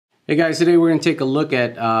Hey guys, today we're going to take a look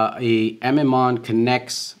at a Amimon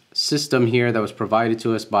Connex system here that was provided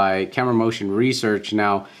to us by Camera Motion Research.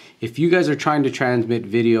 Now, if you guys are trying to transmit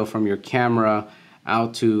video from your camera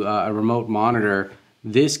out to a remote monitor,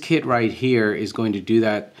 this kit right here is going to do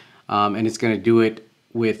that, and it's going to do it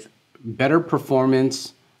with better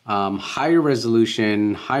performance, higher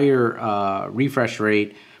resolution, higher refresh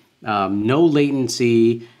rate, no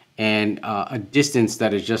latency, and a distance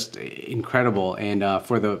that is just incredible. And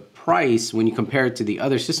for the price, when you compare it to the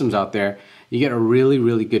other systems out there, you get a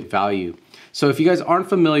really good value. So if you guys aren't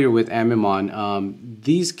familiar with Amimon,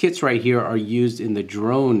 these kits right here are used in the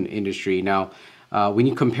drone industry. Now, when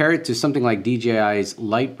you compare it to something like DJI's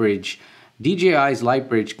LightBridge, DJI's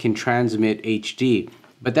LightBridge can transmit HD,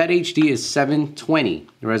 but that HD is 720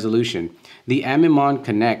 resolution. The Amimon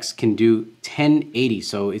Connex can do 1080,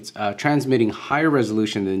 so it's transmitting higher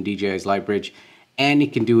resolution than DJI's LightBridge, and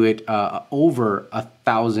it can do it over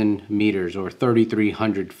 1,000 meters or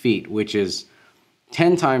 3,300 feet, which is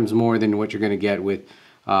 10 times more than what you're going to get with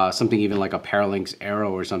something even like a Parallax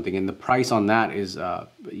Aero or something. And the price on that is,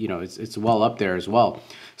 it's well up there as well.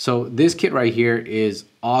 So this kit right here is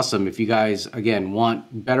awesome if you guys, again,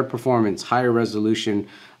 want better performance, higher resolution,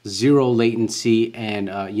 zero latency, and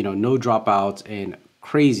no dropouts and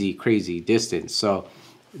crazy distance. So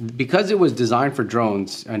because it was designed for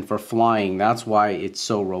drones and for flying, that's why it's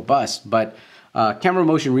so robust. But Camera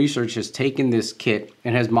Motion Research has taken this kit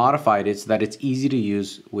and has modified it so that it's easy to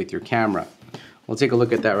use with your camera. We'll take a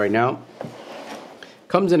look at that right now.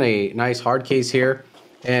 Comes in a nice hard case here,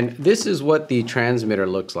 and this is what the transmitter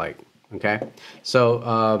looks like. Okay,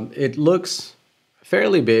 so it looks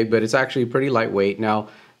fairly big, but it's actually pretty lightweight. Now,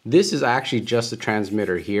 this is actually just a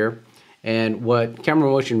transmitter here. And what Camera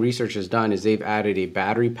Motion Research has done is they've added a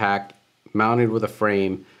battery pack mounted with a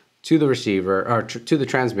frame to the receiver, or to the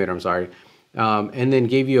transmitter, I'm sorry, and then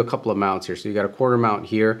gave you a couple of mounts here. So you got a quarter mount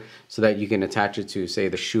here so that you can attach it to, say,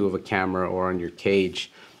 the shoe of a camera or on your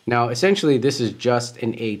cage. Now, essentially, this is just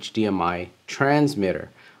an HDMI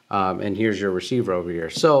transmitter. And here's your receiver over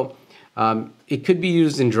here. So it could be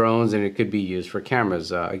used in drones and it could be used for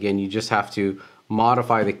cameras. Again, you just have to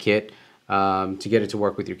modify the kit to get it to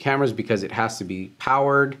work with your cameras because it has to be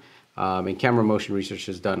powered, and Camera Motion Research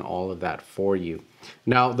has done all of that for you.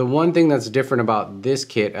 Now, the one thing that's different about this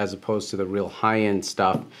kit as opposed to the real high-end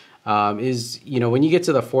stuff is, when you get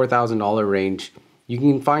to the $4,000 range, you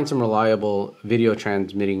can find some reliable video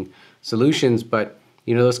transmitting solutions, but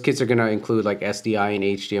those kits are going to include like SDI and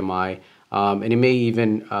HDMI, and it may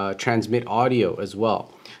even transmit audio as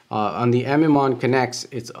well. On the Amimon Connex,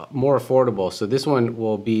 it's more affordable. So this one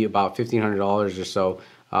will be about $1,500 or so.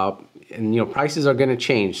 And prices are going to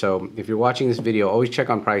change. So if you're watching this video, always check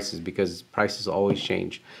on prices because prices always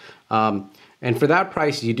change. And for that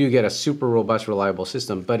price, you do get a super robust, reliable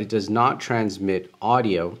system, but it does not transmit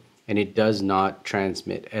audio and it does not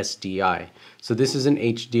transmit SDI. So this is an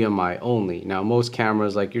HDMI only. Now, most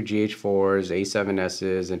cameras like your GH4s,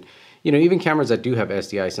 A7Ss, and even cameras that do have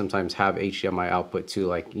SDI sometimes have HDMI output too,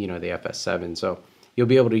 like, the FS7. So you'll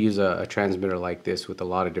be able to use a transmitter like this with a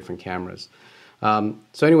lot of different cameras.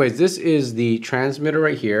 So anyways, this is the transmitter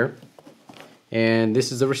right here, and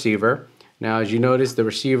this is the receiver. Now, as you notice, the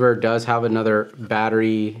receiver does have another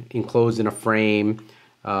battery enclosed in a frame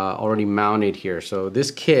already mounted here. So this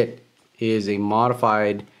kit is a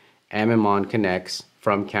modified Amimon Connex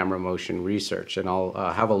from Camera Motion Research, and I'll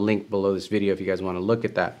have a link below this video if you guys want to look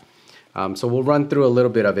at that. So we'll run through a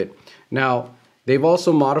little bit of it. Now, they've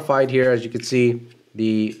also modified here, as you can see,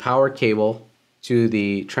 the power cable to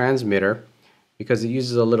the transmitter because it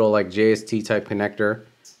uses a little like JST type connector.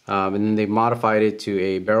 And then they've modified it to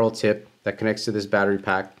a barrel tip that connects to this battery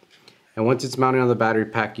pack. And once it's mounted on the battery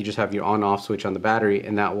pack, you just have your on-off switch on the battery,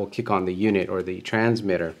 and that will kick on the unit or the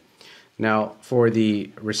transmitter. Now, for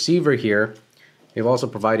the receiver here, they've also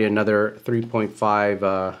provided another 3.5,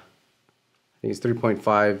 I think it's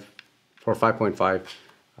 3.5 or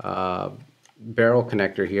 5.5 barrel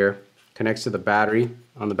connector here. Connects to the battery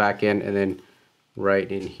on the back end and then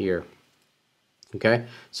right in here. Okay,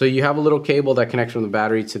 so you have a little cable that connects from the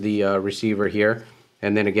battery to the receiver here.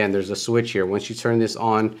 And then again, there's a switch here. Once you turn this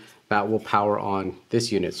on, that will power on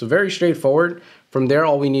this unit. So very straightforward. From there,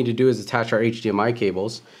 all we need to do is attach our HDMI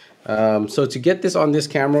cables. So to get this on this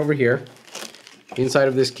camera over here, inside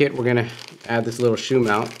of this kit, we're gonna add this little shoe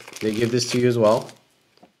mount. They give this to you as well.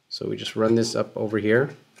 So we just run this up over here.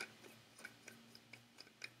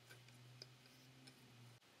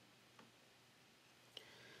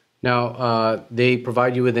 Now, they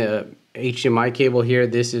provide you with a HDMI cable here.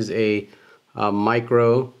 This is a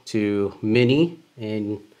micro to mini,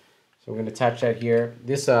 and so we're going to attach that here.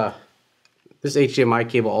 This This HDMI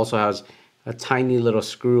cable also has a tiny little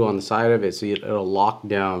screw on the side of it, so it'll lock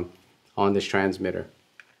down on this transmitter.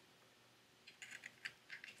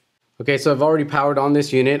 Okay, so I've already powered on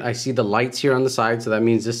this unit. I see the lights here on the side, so that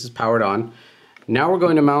means this is powered on. Now we're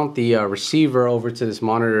going to mount the receiver over to this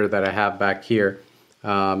monitor that I have back here.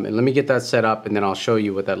 And let me get that set up, and then I'll show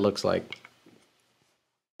you what that looks like.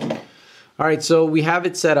 All right, so we have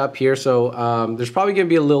it set up here. So there's probably going to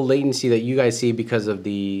be a little latency that you guys see because of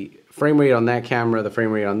the frame rate on that camera, the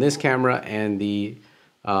frame rate on this camera, and the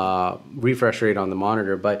refresh rate on the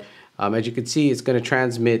monitor. But as you can see, it's going to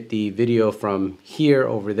transmit the video from here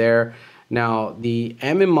over there. Now, the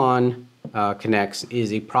Amimon Connex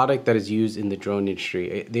is a product that is used in the drone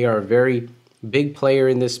industry. They are a very big player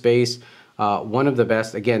in this space, one of the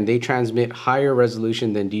best. Again, they transmit higher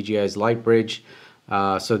resolution than DJI's Lightbridge.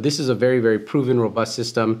 So this is a very, very proven, robust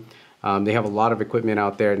system. They have a lot of equipment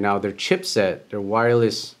out there. Now, their chipset, their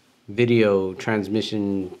wireless video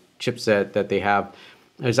transmission chipset that they have,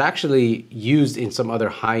 is actually used in some other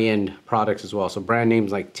high-end products as well. So brand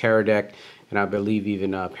names like Teradek, and I believe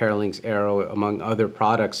even Paralynx Aero, among other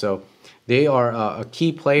products. So they are a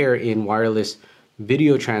key player in wireless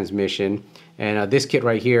video transmission. And this kit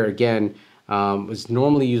right here, again, was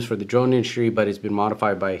normally used for the drone industry, but it's been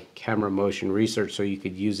modified by Camera Motion Research so you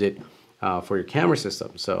could use it for your camera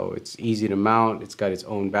system. So it's easy to mount. It's got its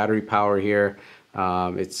own battery power here.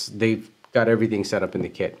 They've got everything set up in the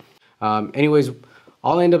kit. Anyways,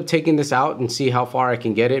 I'll end up taking this out and see how far I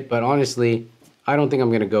can get it, but honestly, I don't think I'm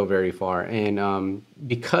going to go very far. And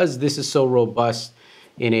because this is so robust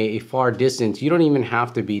in a far distance, you don't even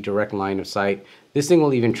have to be direct line of sight. This thing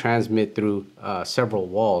will even transmit through several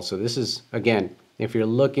walls. So this is, again, if you're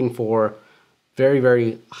looking for very,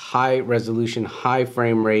 very high resolution, high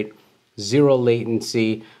frame rate, zero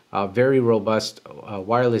latency, very robust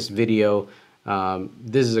wireless video,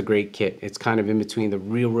 this is a great kit. It's kind of in between the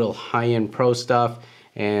real high-end pro stuff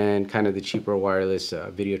and kind of the cheaper wireless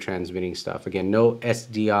video transmitting stuff. Again, no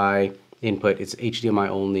SDI input. It's HDMI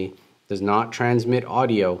only. Does not transmit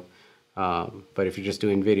audio, but if you're just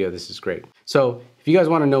doing video, this is great. So if you guys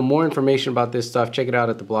want to know more information about this stuff, check it out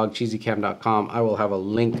at the blog cheesycam.com. I will have a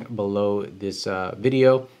link below this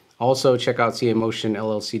video. Also, check out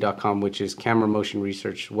camotionllc.com, which is Camera Motion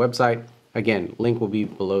Research website. Again, link will be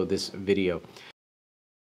below this video.